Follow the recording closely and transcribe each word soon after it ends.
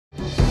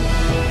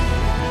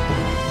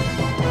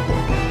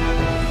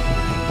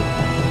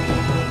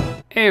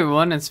Hey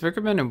everyone, it's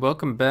Vickerman and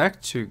welcome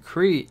back to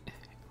Crete,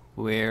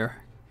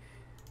 where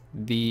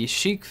the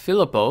Sheikh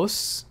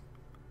Philippos,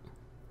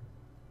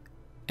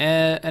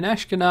 an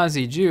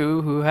Ashkenazi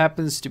Jew who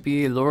happens to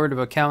be Lord of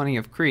a county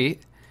of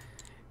Crete,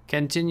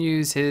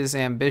 continues his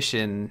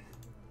ambition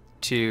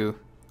to,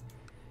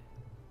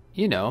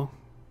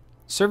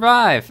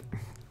 survive.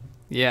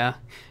 Yeah,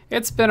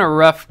 it's been a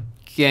rough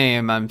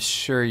game, I'm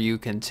sure you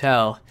can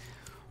tell,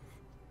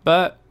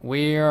 but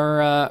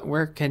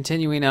we're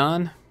continuing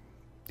on.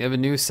 We have a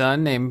new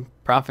son named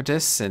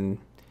Prophetess, and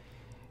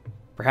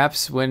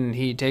perhaps when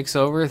he takes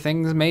over,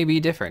 things may be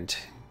different.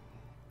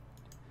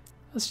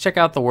 Let's check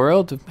out the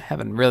world.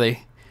 Haven't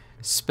really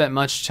spent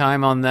much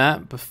time on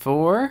that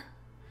before.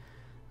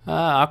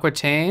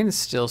 Aquitaine,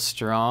 still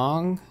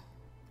strong.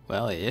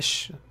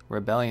 Well-ish.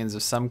 Rebellions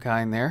of some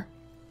kind there.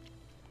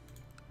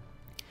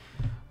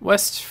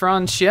 West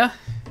Francia,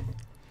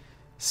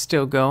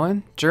 still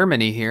going.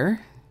 Germany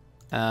here.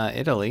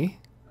 Italy.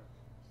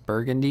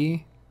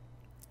 Burgundy.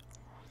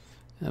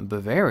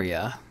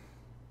 Bavaria.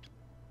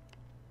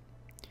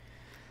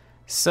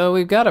 So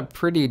we've got a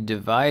pretty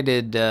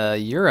divided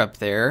Europe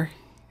there.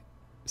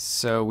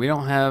 So we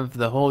don't have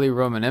the Holy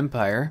Roman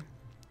Empire.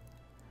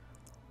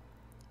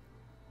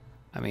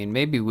 I mean,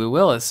 maybe we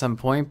will at some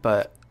point,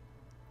 but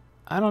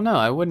I don't know.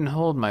 I wouldn't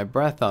hold my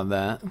breath on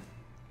that.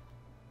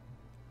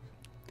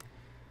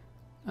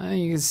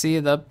 You can see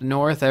it up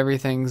north,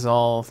 everything's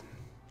all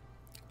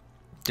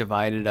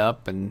divided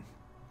up,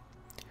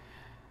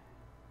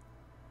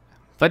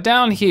 but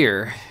down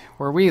here,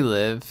 where we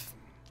live,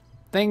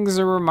 things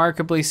are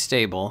remarkably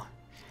stable.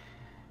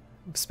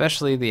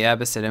 Especially the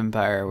Abbasid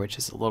Empire, which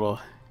is a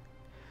little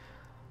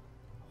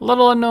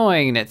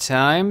annoying at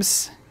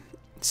times.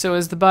 So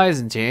is the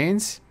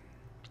Byzantines.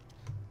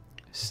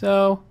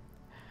 So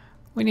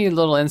we need a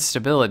little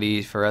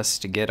instability for us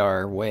to get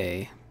our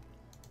way.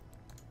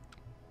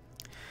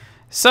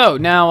 So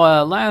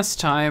now, last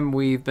time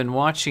we've been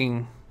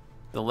watching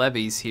the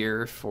levies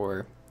here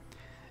for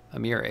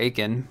Emir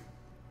Akin.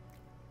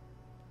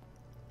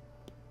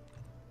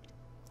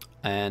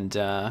 And,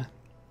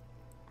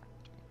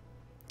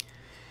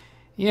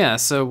 yeah,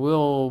 so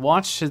we'll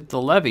watch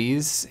the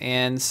levies,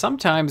 and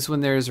sometimes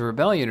when there's a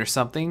rebellion or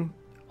something,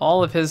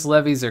 all of his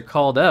levies are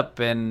called up,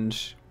 and,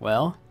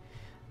 well,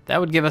 that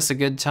would give us a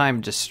good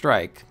time to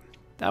strike.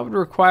 That would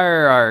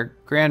require our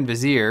Grand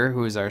Vizier,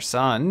 who is our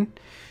son,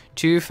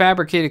 to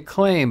fabricate a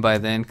claim by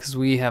then, because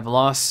we have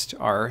lost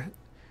our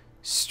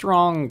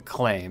strong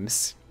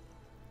claims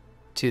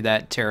to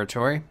that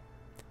territory.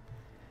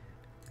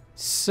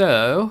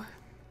 So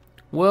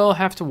we'll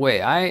have to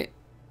wait.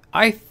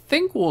 I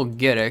think we'll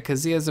get it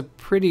because he has a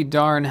pretty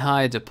darn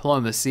high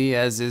diplomacy,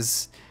 as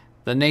is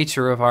the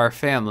nature of our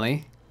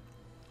family.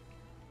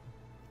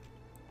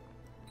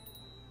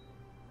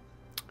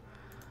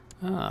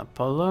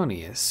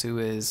 Polonius, who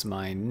is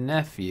my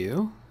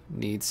nephew,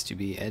 needs to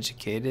be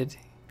educated.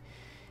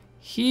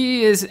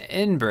 He is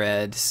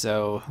inbred,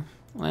 so,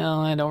 well,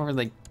 I don't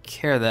really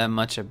care that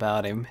much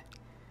about him.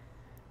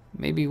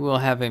 Maybe we'll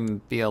have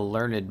him be a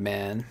learned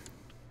man.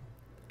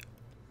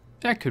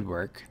 That could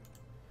work.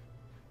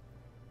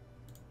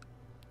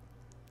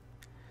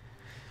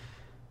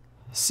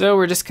 So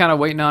we're just kind of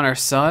waiting on our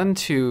son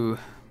to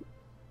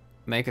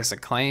make us a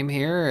claim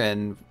here,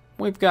 and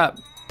we've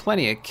got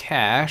plenty of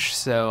cash,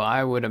 so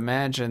I would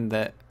imagine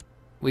that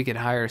we could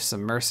hire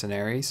some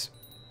mercenaries.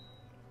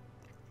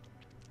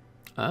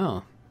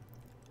 Oh.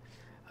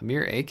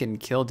 Emir Akin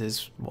killed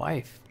his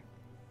wife.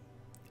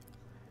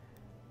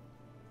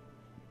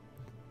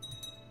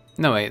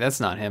 No, wait,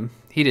 that's not him.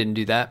 He didn't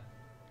do that.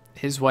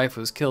 His wife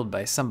was killed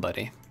by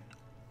somebody.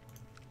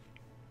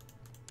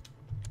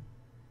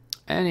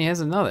 And he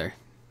has another.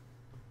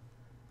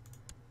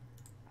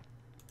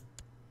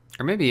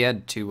 Or maybe he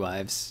had two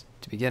wives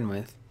to begin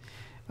with.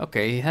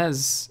 Okay, he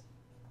has...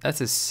 That's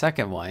his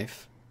second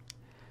wife.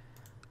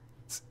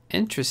 It's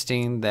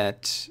interesting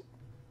that...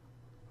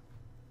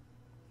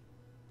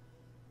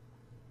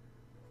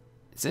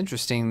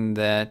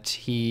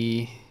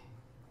 he...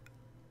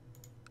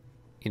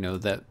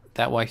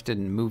 that wife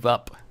didn't move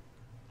up.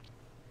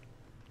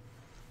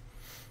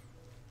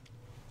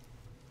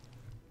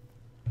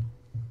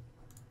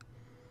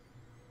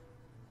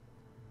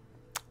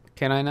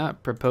 Can I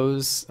not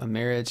propose a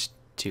marriage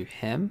to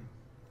him?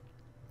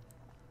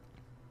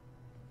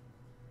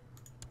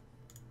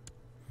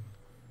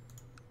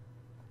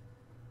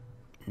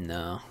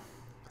 No,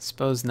 I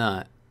suppose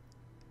not.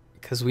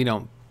 Because we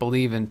don't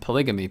believe in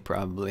polygamy,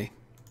 probably.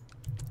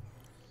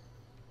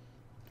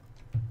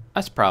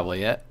 That's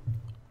probably it.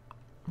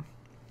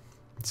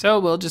 So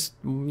we'll just,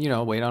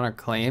 wait on our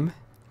claim.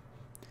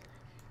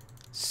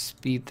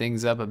 Speed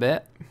things up a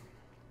bit.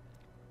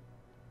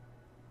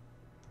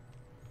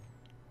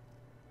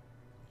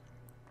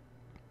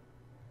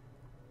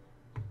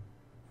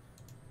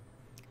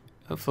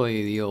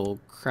 Hopefully the old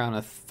Crown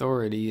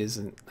Authority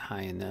isn't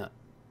high enough.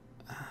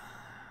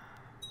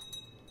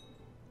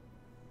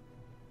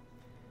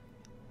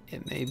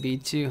 It may be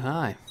too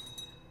high.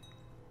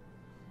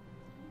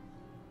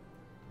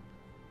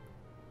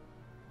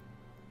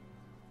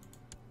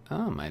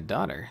 Oh, my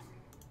daughter.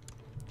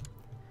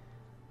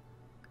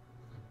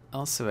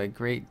 Also a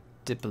great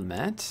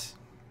diplomat.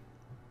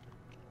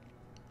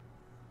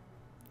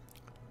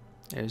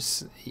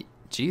 There's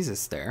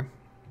Jesus there.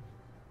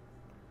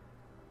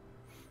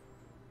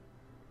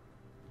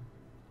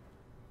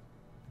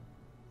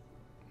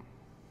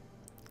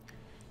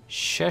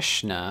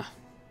 Sheshna.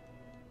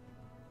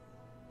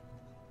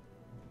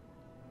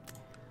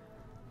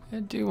 I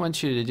do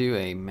want you to do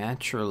a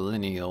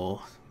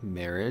matrilineal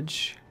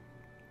marriage.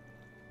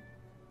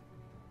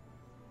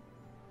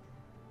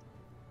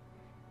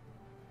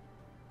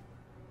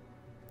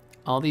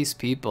 All these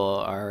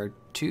people are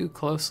too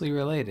closely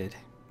related.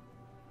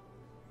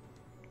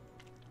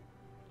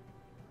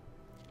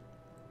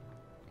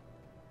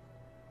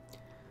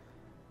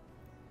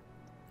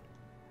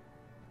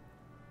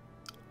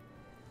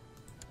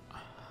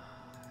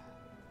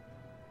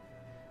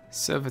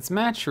 So if it's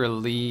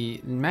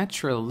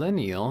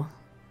matrilineal,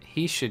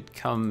 he should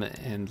come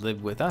and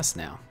live with us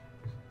now.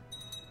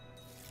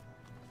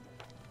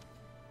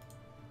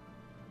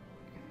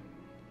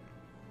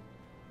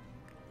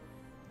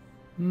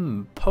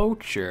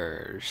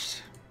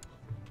 Poachers.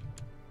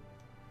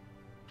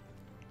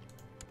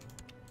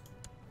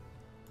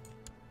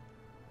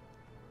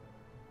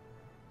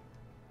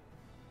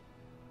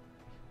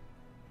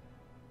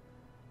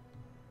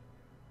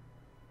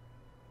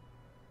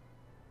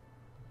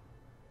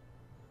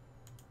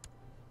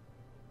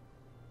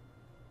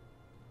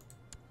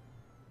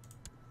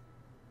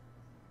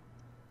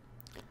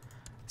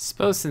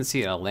 Suppose since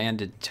he had a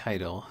landed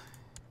title.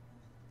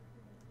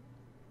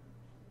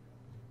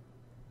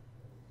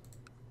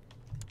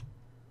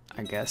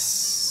 I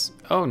guess.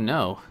 Oh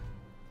no.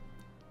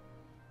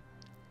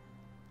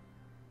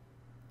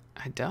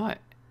 I died.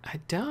 I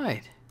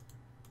died.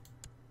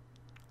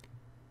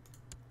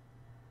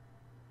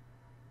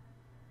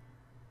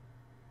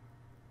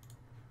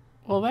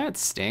 Well, that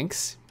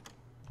stinks.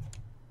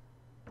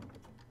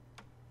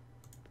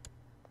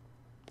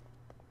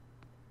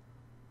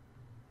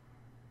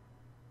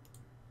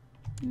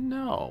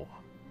 No.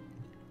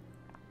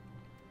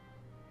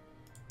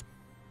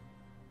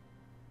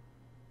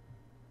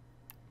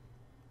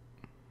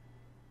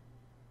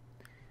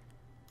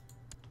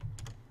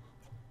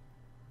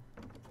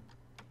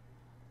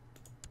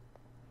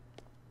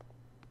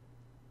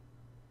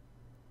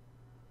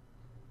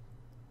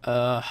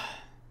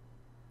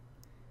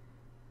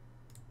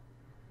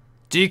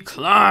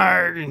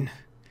 Decline.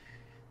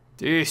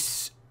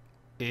 This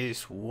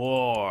is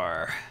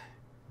war.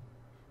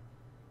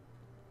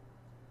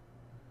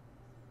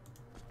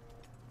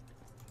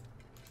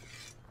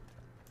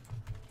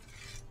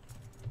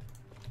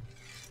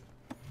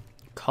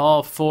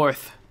 Call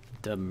forth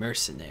the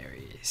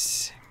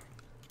mercenaries.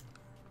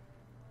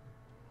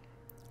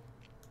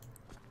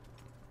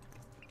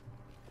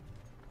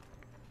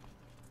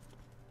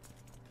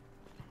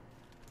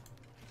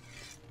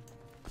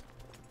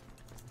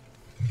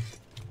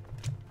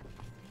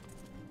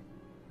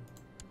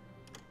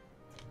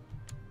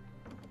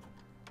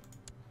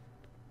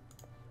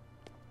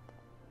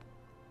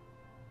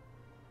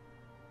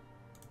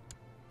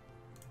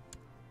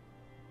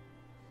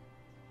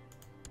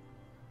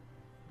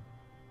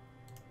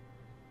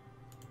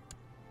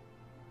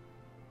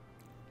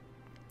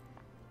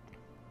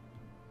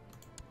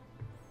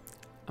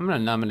 I'm gonna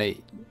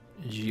nominate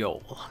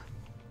Joel.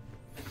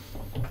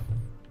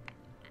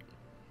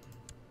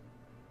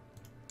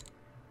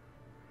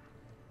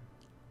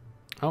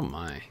 Oh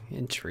my,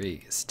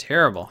 intrigue is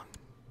terrible.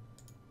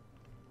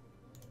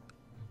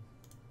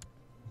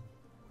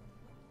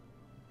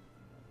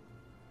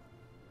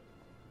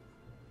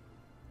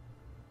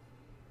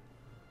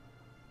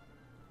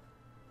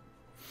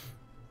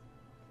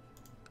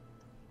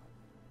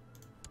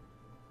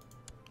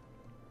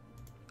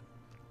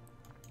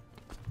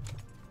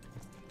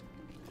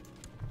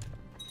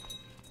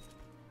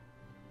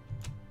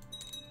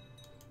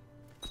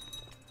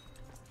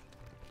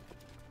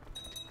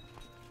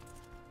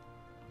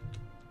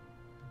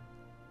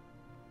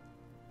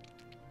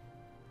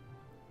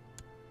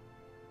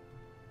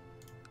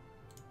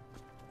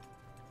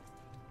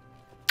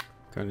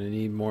 Gonna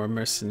need more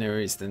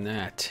mercenaries than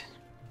that.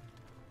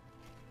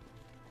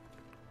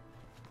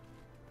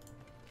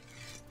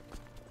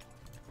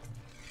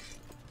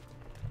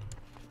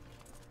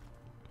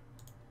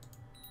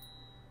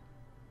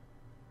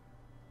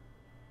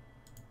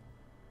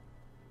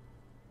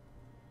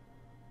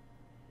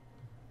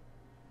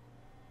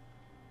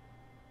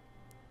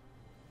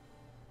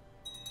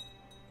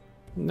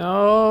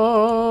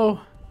 No.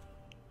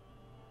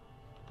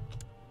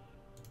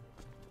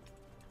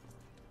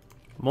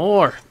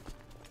 More.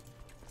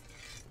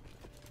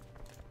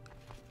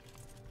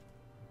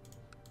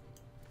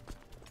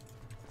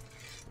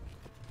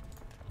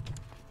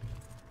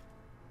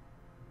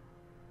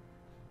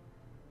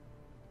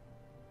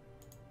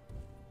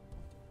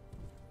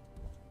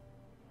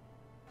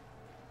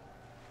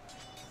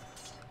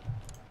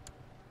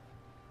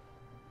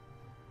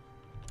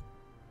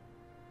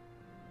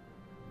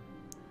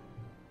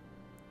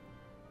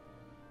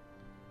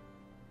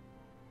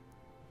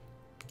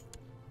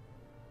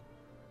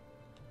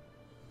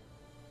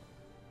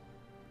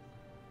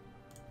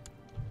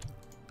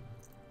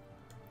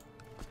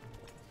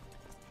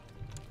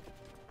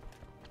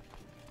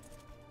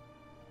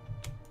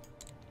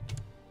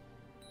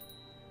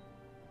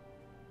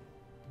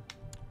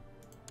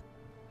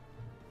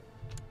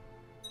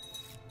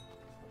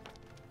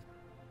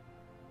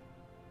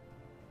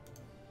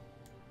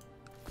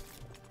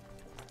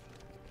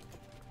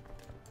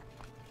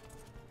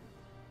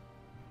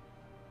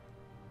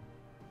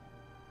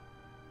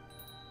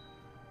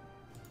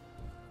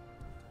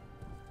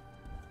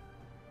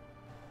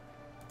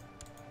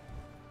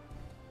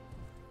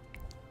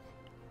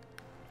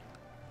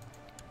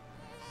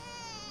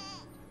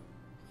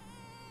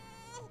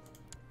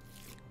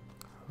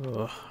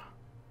 Ugh.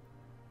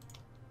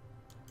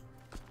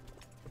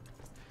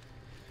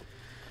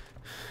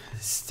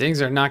 These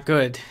things are not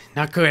good.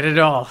 Not good at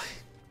all.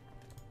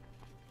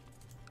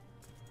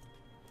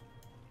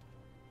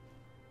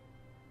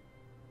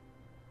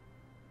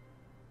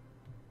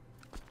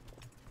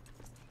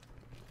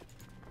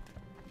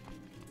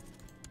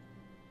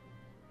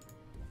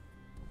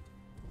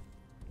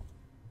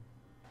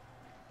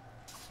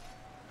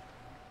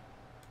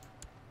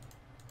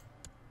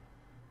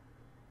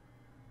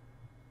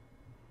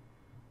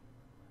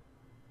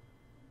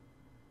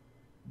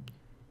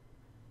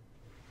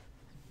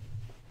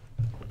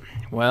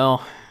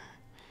 Well,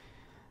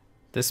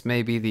 this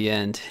may be the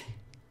end.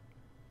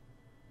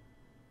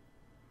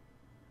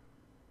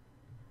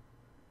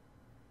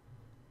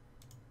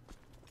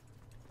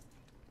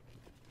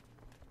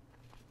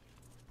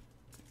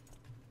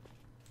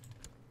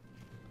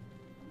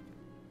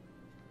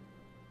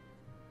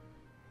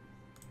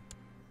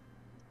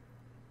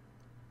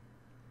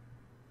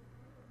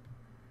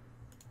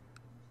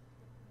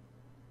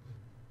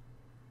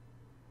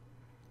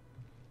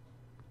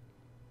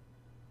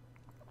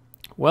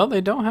 Well,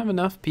 they don't have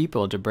enough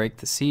people to break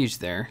the siege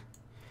there.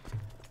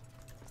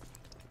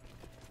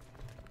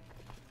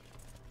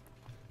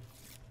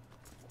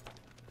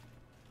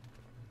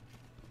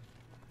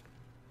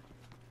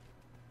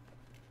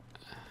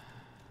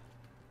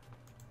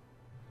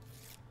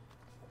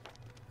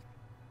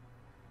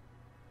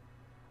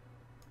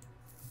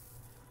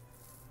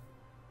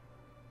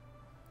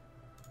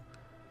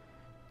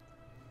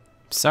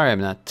 Sorry,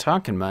 I'm not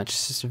talking much.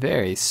 It's just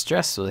very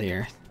stressful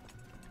here.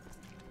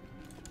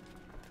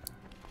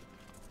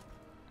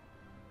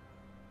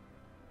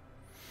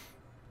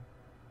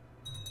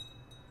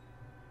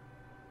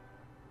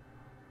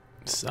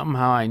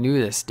 Somehow I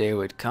knew this day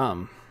would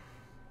come.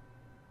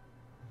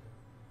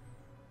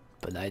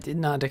 But I did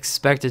not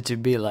expect it to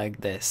be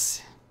like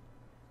this.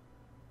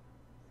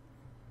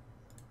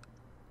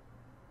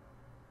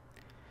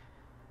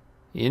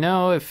 You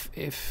know,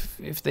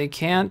 if they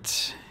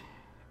can't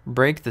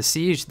break the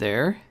siege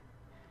there,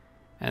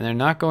 and they're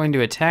not going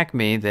to attack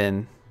me,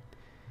 then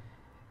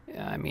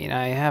I mean,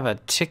 I have a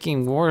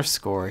ticking war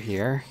score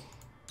here.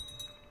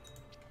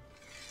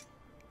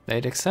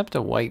 They'd accept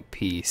a white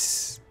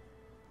peace.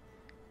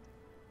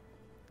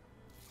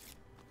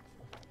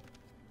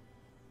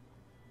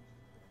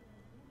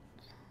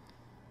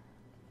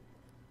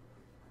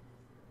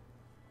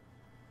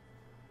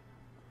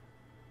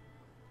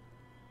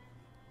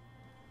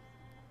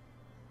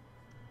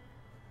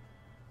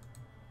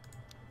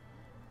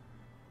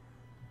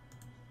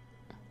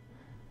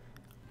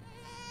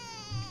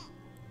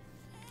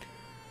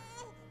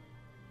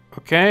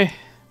 Okay,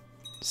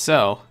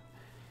 so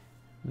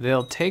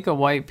they'll take a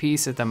white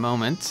piece at the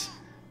moment.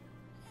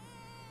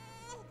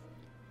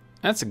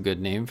 That's a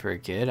good name for a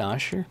kid,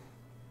 Asher.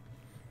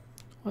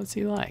 What's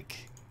he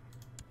like?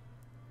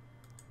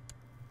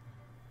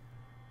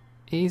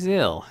 He's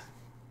ill.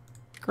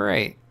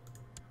 Great.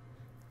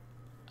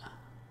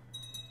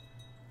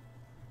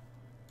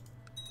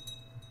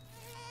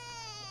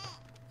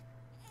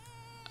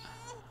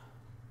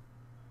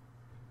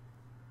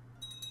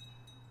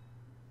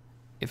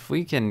 If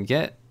we can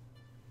get,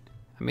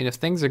 I mean, if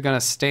things are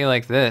gonna stay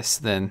like this,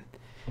 then,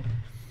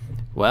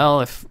 well,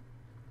 if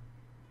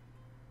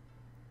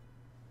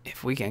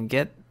we can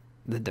get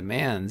the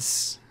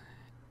demands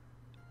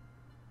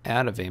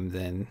out of him,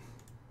 then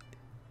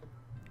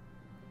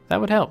that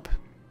would help.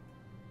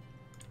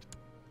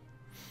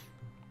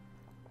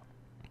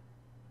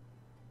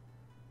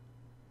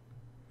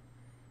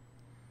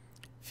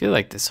 I feel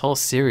like this whole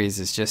series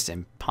is just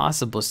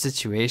impossible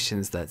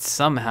situations that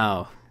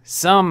somehow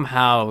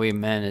we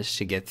managed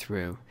to get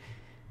through.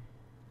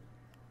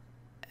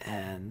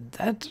 And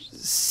that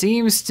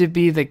seems to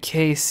be the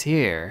case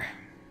here.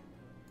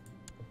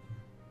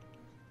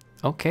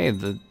 Okay,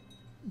 the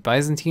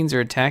Byzantines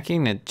are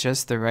attacking at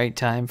just the right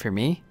time for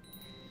me.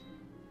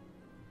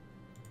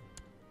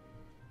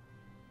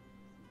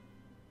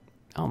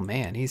 Oh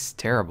man, he's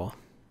terrible.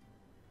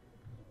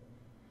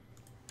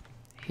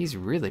 He's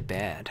really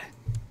bad.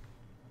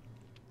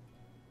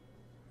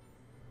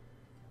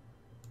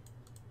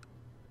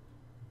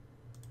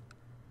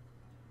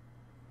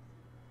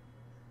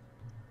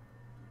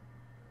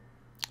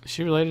 Is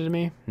she related to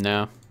me?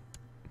 No.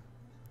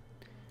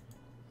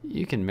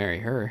 You can marry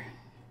her.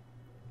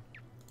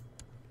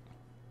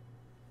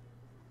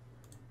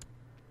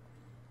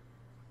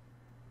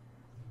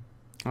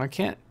 I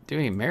can't do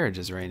any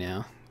marriages right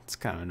now. It's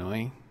kind of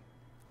annoying.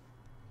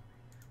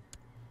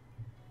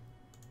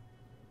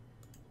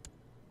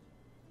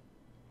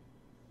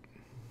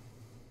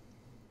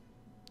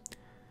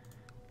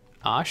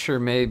 Asher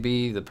may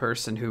be the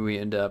person who we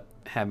end up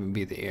having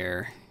be the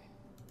heir.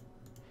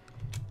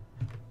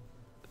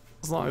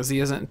 As long as he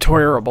isn't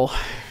terrible.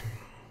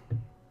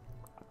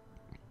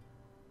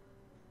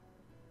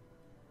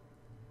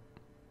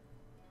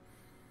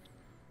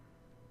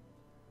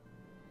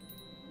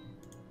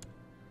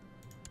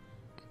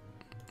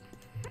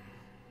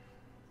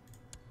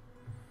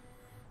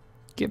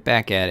 Get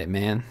back at it,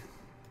 man.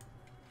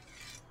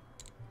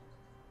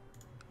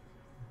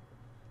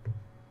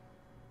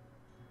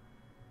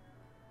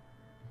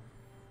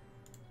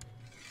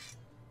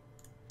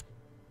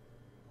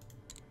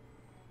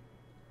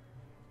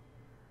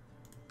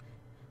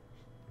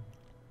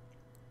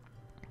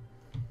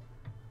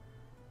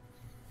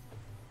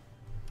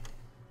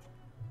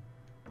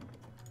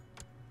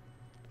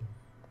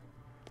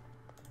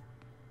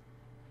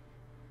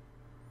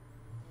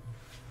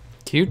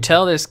 Can you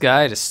tell this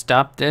guy to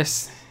stop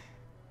this?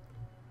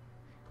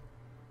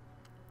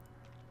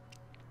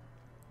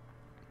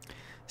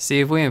 See,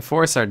 if we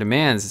enforce our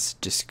demands, it's a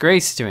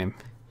disgrace to him.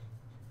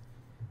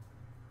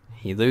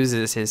 He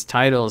loses his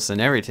titles and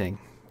everything.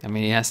 I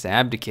mean, he has to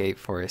abdicate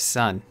for his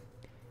son.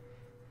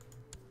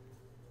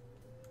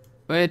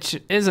 Which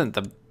isn't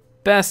the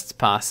best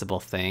possible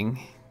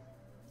thing.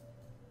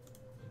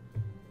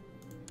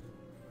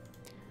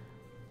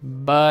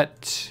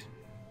 But,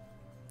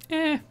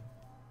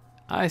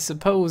 I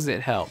suppose it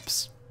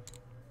helps.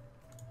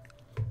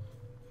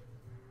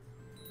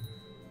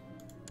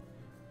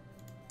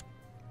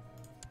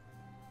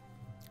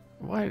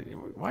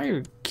 Why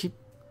you keep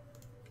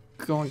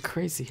going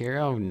crazy here?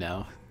 Oh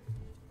no.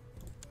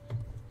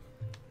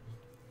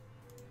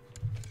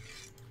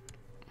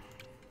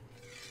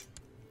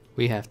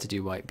 We have to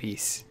do white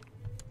peace.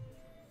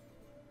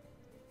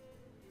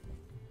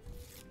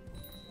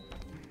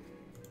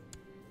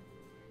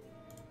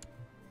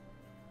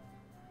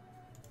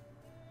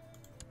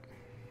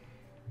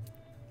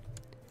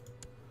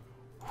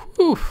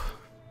 Whew.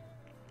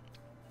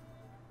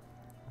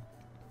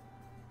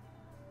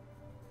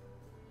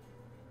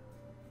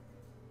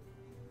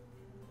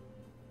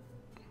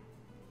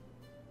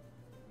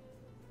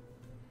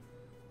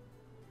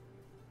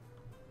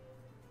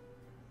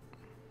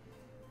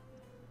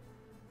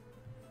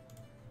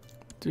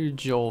 Do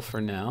Joel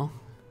for now.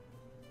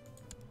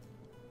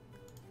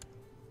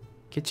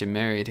 Get you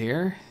married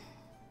here.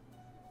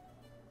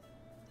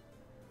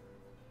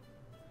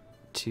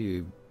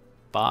 To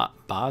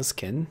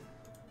Boskin.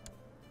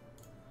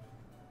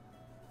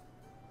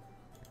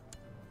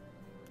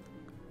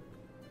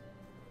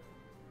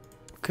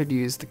 Could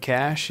use the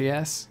cash,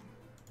 yes.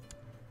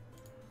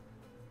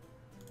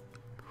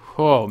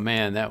 Oh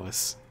man, that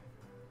was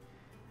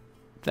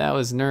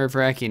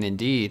nerve-wracking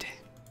indeed.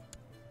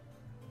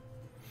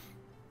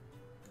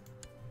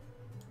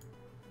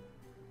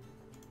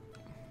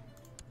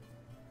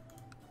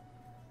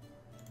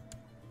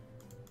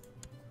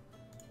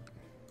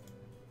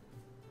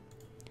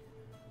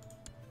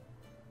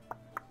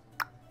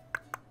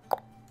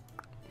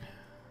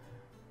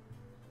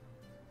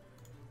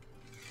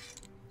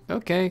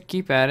 Okay,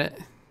 keep at it.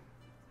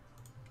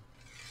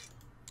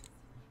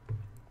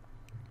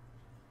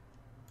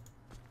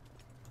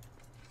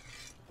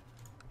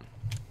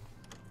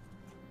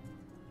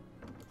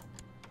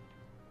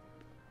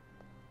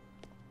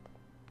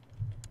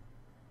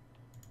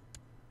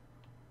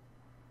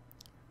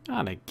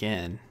 Not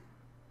again.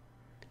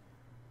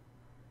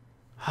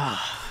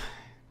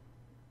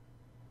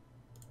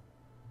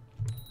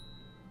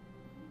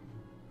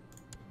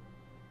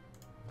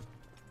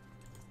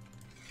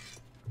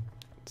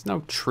 There's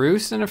no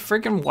truce in a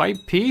freaking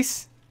white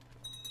piece?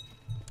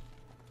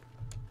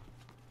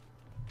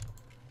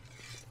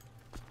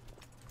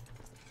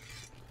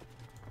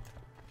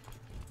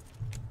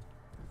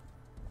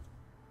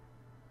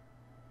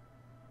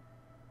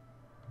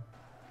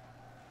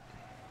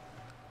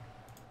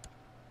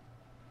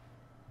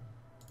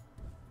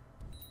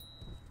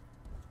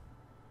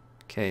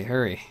 Okay,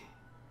 hurry.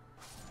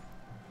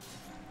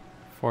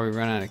 Before we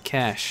run out of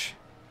cash.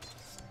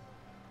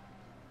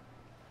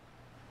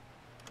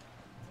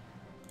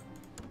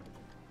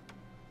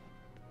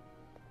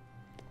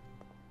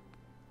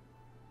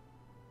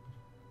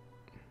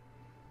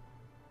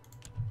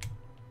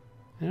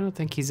 I don't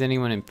think he's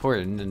anyone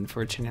important,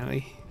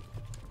 unfortunately.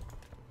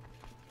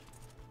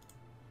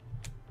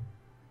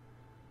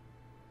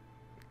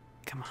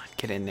 Come on,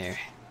 get in there.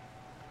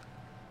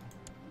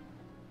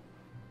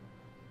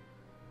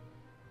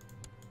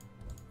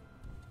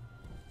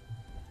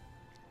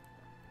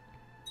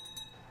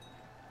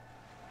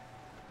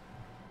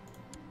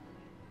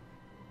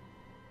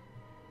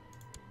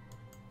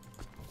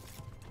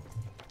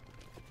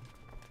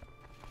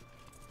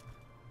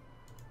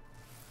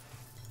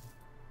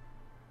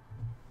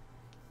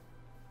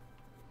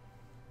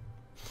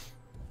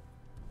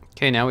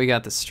 Okay, now we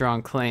got the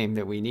strong claim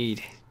that we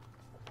need.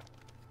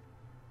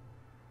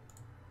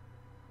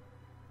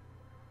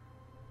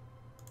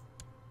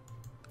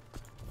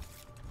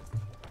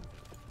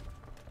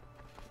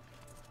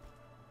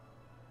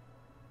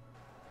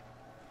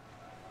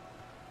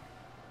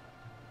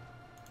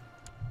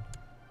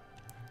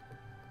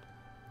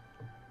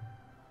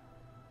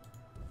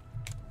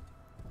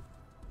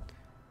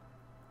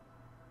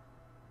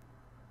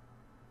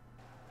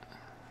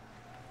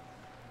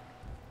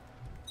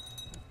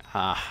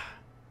 Ah.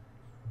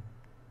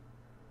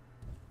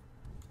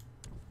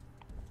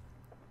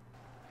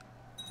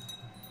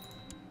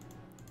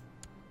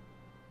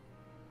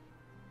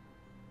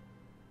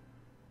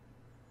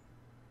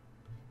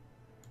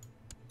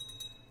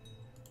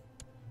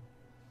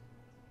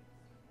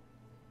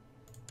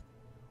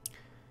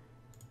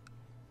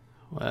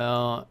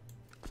 Well,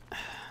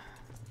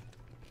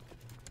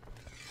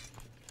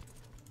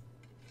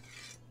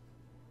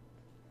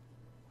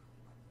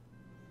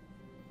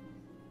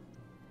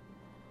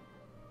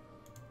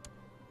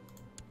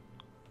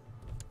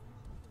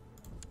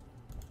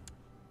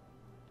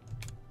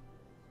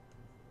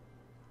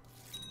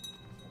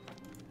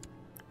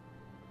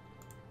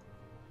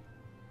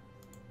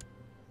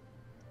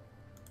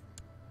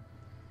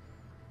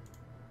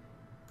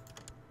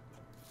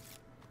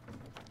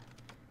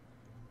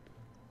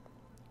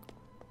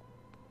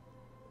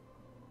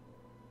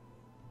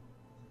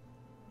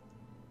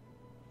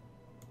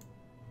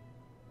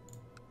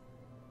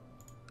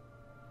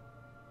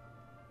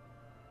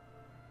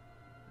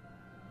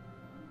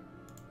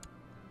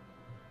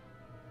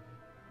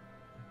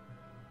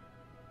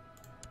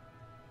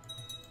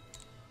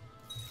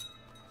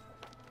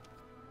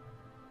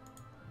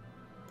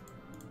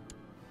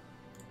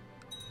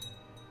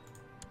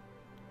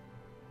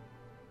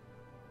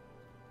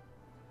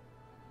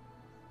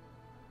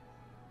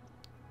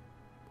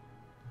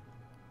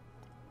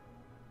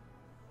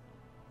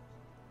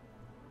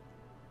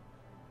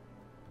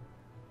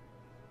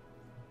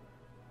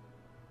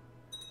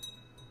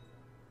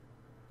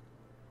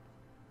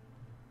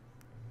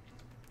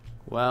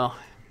 Well,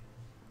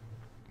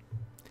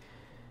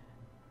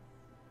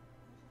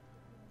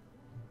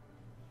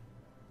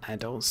 I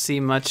don't see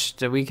much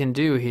that we can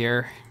do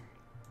here.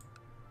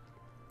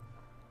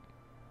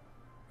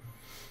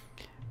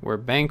 We're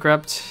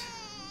bankrupt.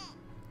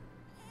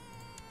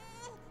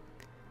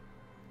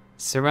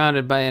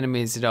 Surrounded by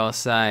enemies at all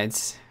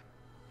sides.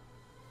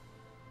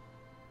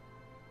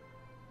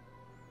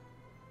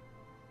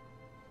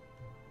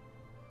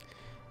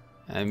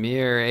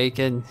 Amir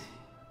Aiken.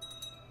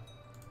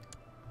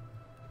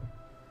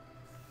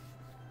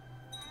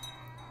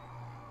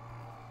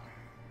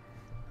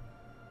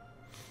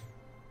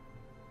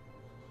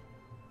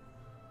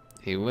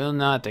 He will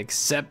not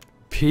accept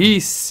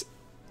peace.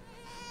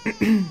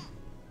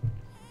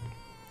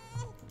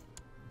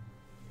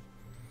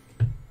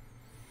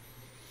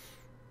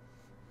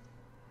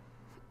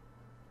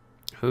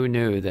 Who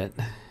knew that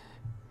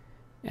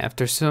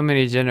after so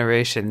many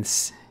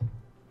generations,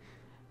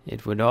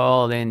 it would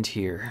all end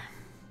here?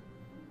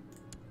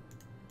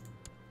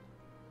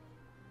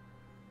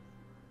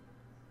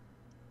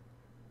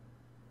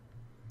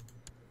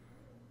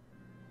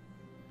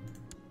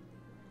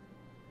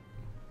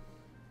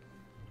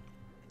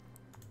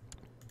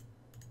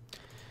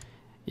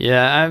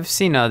 Yeah, I've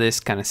seen all this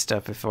kind of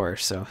stuff before,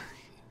 so...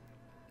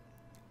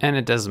 And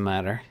it doesn't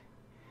matter.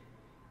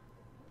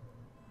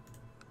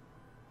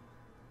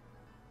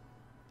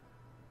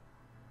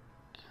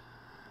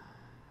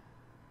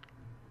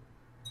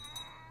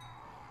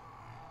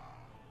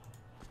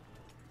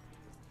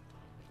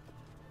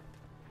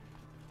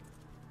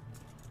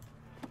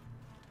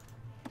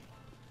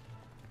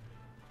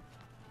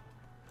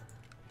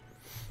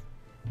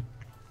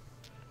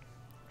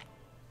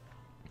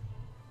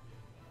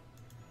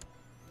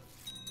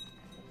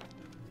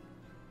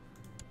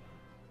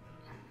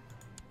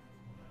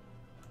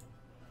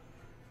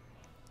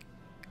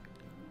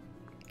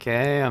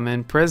 Okay, I'm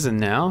in prison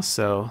now,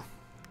 so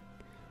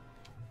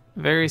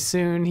very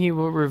soon he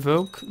will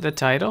revoke the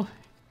title,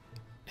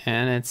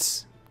 and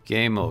it's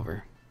game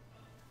over.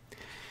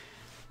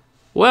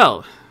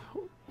 Well,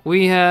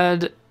 we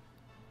had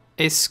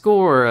a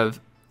score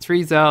of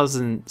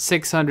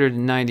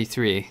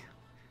 3,693.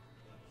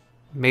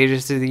 Made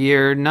it to the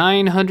year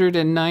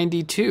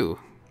 992.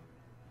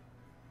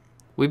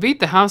 We beat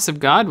the House of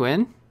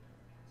Godwin.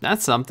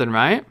 That's something,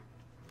 right?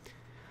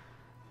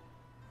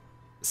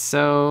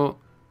 So...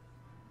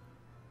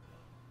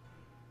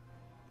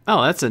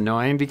 Oh, that's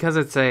annoying because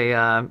it's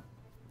a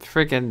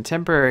freaking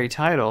temporary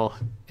title.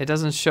 It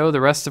doesn't show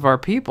the rest of our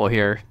people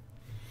here.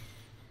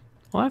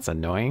 Well, that's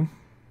annoying.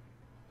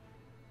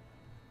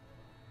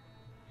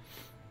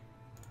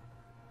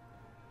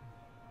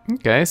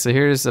 Okay, so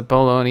here's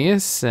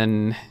Apollonius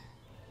and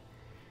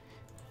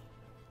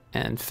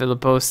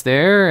Philippos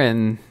there,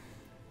 and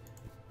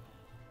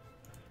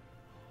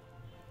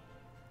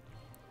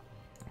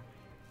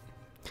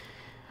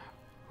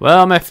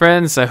well, my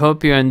friends, I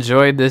hope you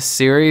enjoyed this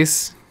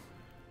series.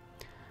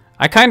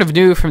 I kind of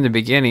knew from the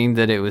beginning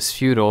that it was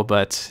futile,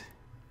 but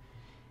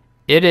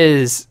it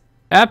is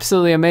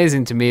absolutely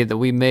amazing to me that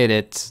we made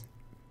it.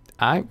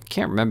 I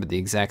can't remember the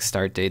exact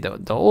start date,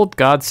 the old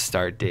God's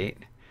start date.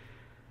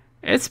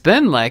 It's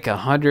been like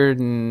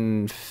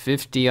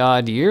 150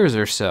 odd years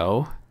or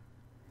so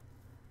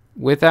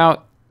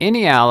without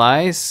any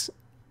allies,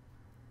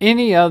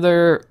 any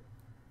other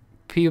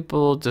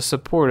people to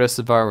support us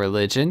of our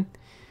religion,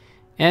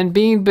 and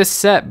being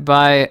beset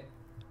by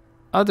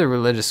other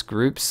religious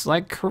groups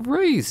like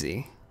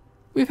crazy.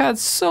 We've had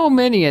so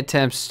many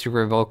attempts to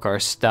revoke our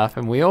stuff,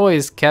 and we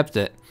always kept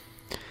it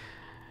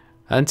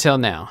until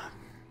now.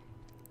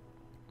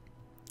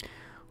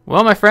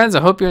 Well, my friends,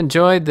 I hope you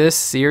enjoyed this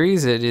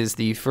series. It is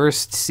the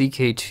first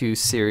CK2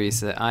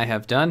 series that I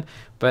have done,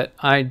 but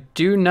I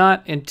do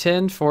not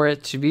intend for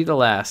it to be the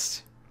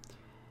last.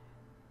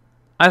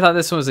 I thought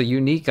this was a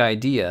unique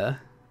idea,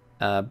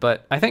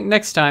 but I think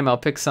next time I'll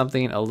pick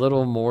something a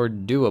little more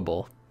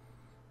doable,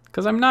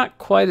 because I'm not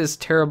quite as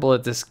terrible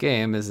at this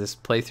game as this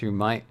playthrough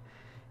might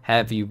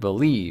have you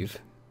believe.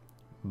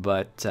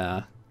 But,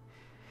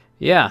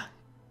 yeah,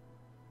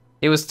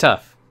 it was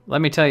tough. Let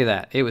me tell you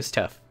that. It was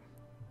tough.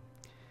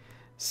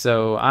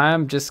 So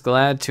I'm just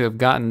glad to have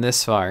gotten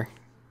this far.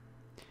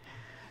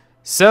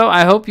 So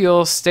I hope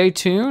you'll stay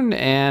tuned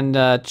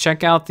and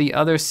check out the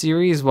other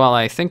series while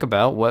I think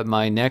about what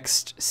my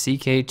next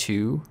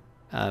CK2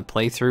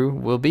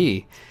 playthrough will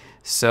be.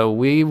 So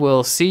we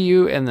will see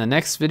you in the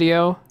next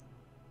video.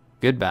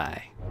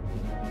 Goodbye.